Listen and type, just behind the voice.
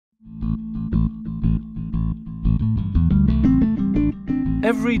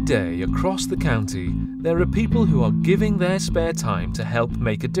Every day across the county, there are people who are giving their spare time to help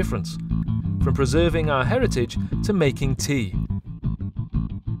make a difference, from preserving our heritage to making tea.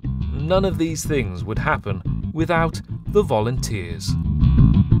 None of these things would happen without the volunteers.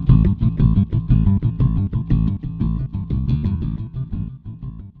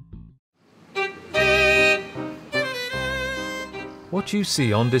 What you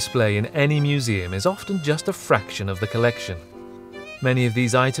see on display in any museum is often just a fraction of the collection. Many of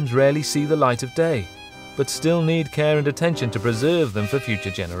these items rarely see the light of day, but still need care and attention to preserve them for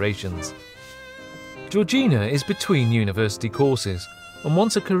future generations. Georgina is between university courses and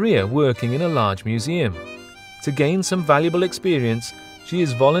wants a career working in a large museum. To gain some valuable experience, she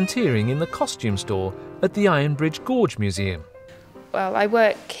is volunteering in the costume store at the Ironbridge Gorge Museum. Well, I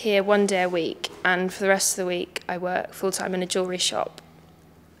work here 1 day a week, and for the rest of the week I work full-time in a jewellery shop.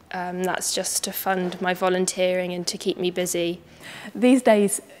 That's just to fund my volunteering and to keep me busy. These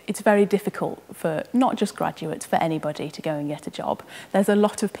days it's very difficult for not just graduates, for anybody to go and get a job. There's a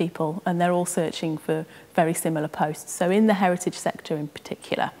lot of people and they're all searching for very similar posts. So in the heritage sector in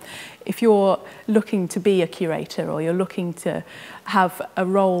particular, if you're looking to be a curator or you're looking to have a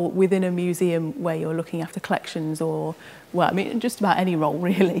role within a museum where you're looking after collections or, well, I mean, just about any role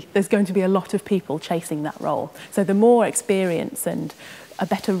really, there's going to be a lot of people chasing that role. So the more experience and a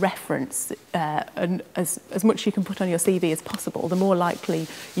better reference and as much you can put on your CV as possible, the more likely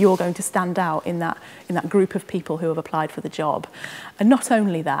you're going to stand out in that group of people who have applied for the job. And not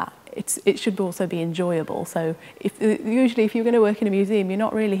only that, it should also be enjoyable. So usually if you're going to work in a museum, you're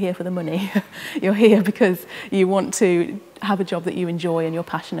not really here for the money. You're here because you want to have a job that you enjoy and you're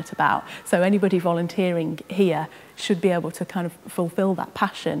passionate about. So anybody volunteering here should be able to kind of fulfill that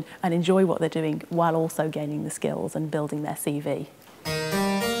passion and enjoy what they're doing while also gaining the skills and building their CV.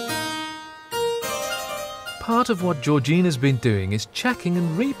 Part of what Georgina's been doing is checking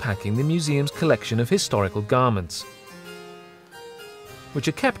and repacking the museum's collection of historical garments, which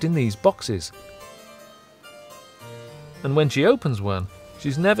are kept in these boxes. And when she opens one,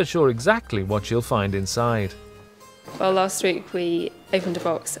 she's never sure exactly what she'll find inside. Well, last week we opened a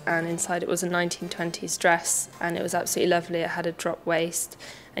box and inside it was a 1920s dress, and it was absolutely lovely. It had a drop waist,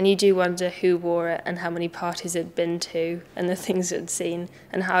 and you do wonder who wore it and how many parties it'd been to and the things it'd seen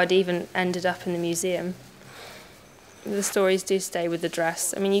and how it even ended up in the museum. The stories do stay with the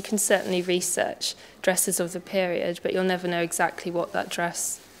dress. I mean, you can certainly research dresses of the period, but you'll never know exactly what that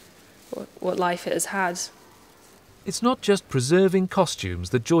dress, what life it has had. It's not just preserving costumes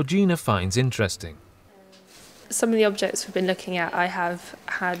that Georgina finds interesting. Some of the objects we've been looking at, I have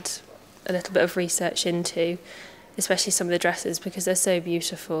had a little bit of research into, especially some of the dresses, because they're so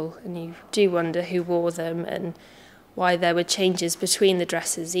beautiful and you do wonder who wore them and why there were changes between the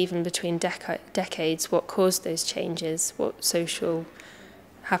dresses, even between decades, what caused those changes, what social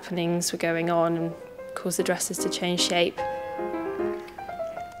happenings were going on and caused the dresses to change shape.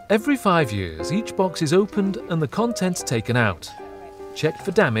 Every 5 years, each box is opened and the contents taken out, checked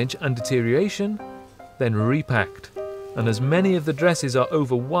for damage and deterioration, then repacked. And as many of the dresses are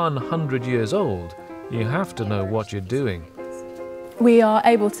over 100 years old, you have to know what you're doing.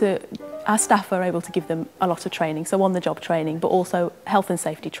 Our staff are able to give them a lot of training, so on-the-job training, but also health and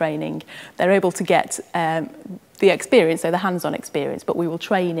safety training. They're able to get the experience, so the hands-on experience, but we will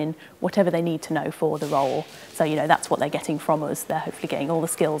train in whatever they need to know for the role. So, you know, that's what they're getting from us. They're hopefully getting all the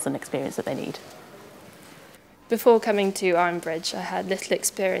skills and experience that they need. Before coming to Ironbridge, I had little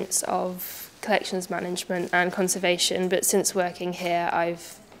experience of collections management and conservation, but since working here,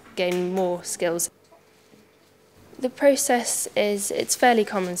 I've gained more skills. The process it's fairly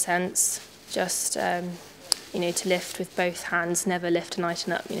common sense, just you know, to lift with both hands, never lift an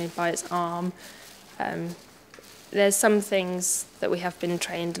item up, you know, by its arm. There's some things that we have been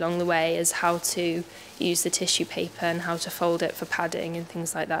trained along the way as how to use the tissue paper and how to fold it for padding and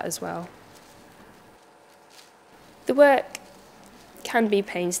things like that as well. The work can be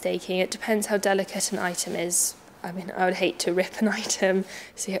painstaking. It depends how delicate an item is. I mean, I would hate to rip an item,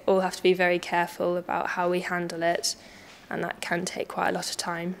 so you all have to be very careful about how we handle it, and that can take quite a lot of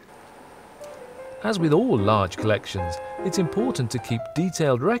time. As with all large collections, it's important to keep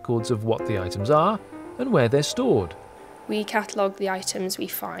detailed records of what the items are and where they're stored. We catalogue the items we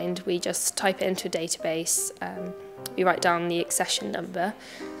find. We just type it into a database. We write down the accession number,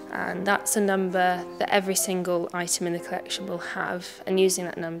 and that's a number that every single item in the collection will have, and using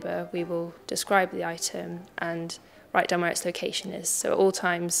that number we will describe the item and write down where its location is, so at all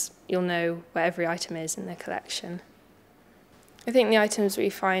times you'll know where every item is in the collection. I think the items we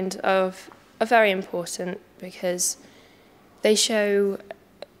find are very important because they show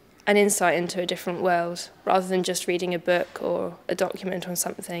an insight into a different world. Rather than just reading a book or a document on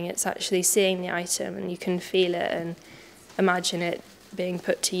something, it's actually seeing the item and you can feel it and imagine it being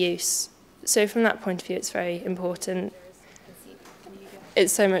put to use. So from that point of view, it's very important.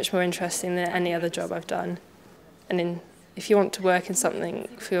 It's so much more interesting than any other job I've done. And if you want to work in something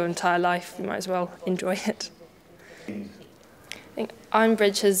for your entire life, you might as well enjoy it. I think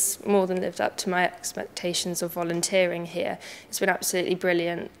Ironbridge has more than lived up to my expectations of volunteering here. It's been absolutely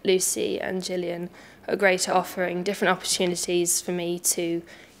brilliant. Lucy and Gillian are great at offering different opportunities for me to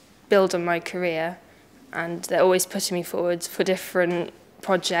build on my career, and they're always putting me forward for different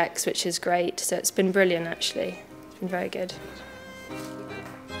projects, which is great. So it's been brilliant, actually. It's been very good.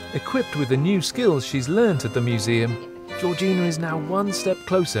 Equipped with the new skills she's learnt at the museum, Georgina is now one step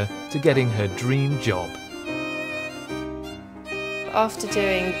closer to getting her dream job. After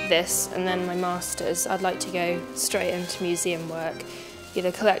doing this and then my masters, I'd like to go straight into museum work,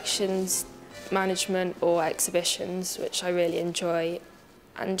 either collections, management or exhibitions, which I really enjoy,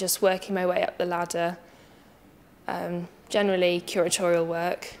 and just working my way up the ladder. Generally curatorial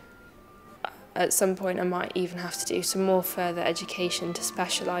work. At some point I might even have to do some more further education to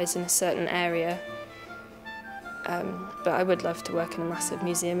specialise in a certain area. But I would love to work in a massive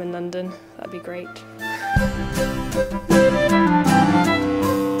museum in London. That'd be great.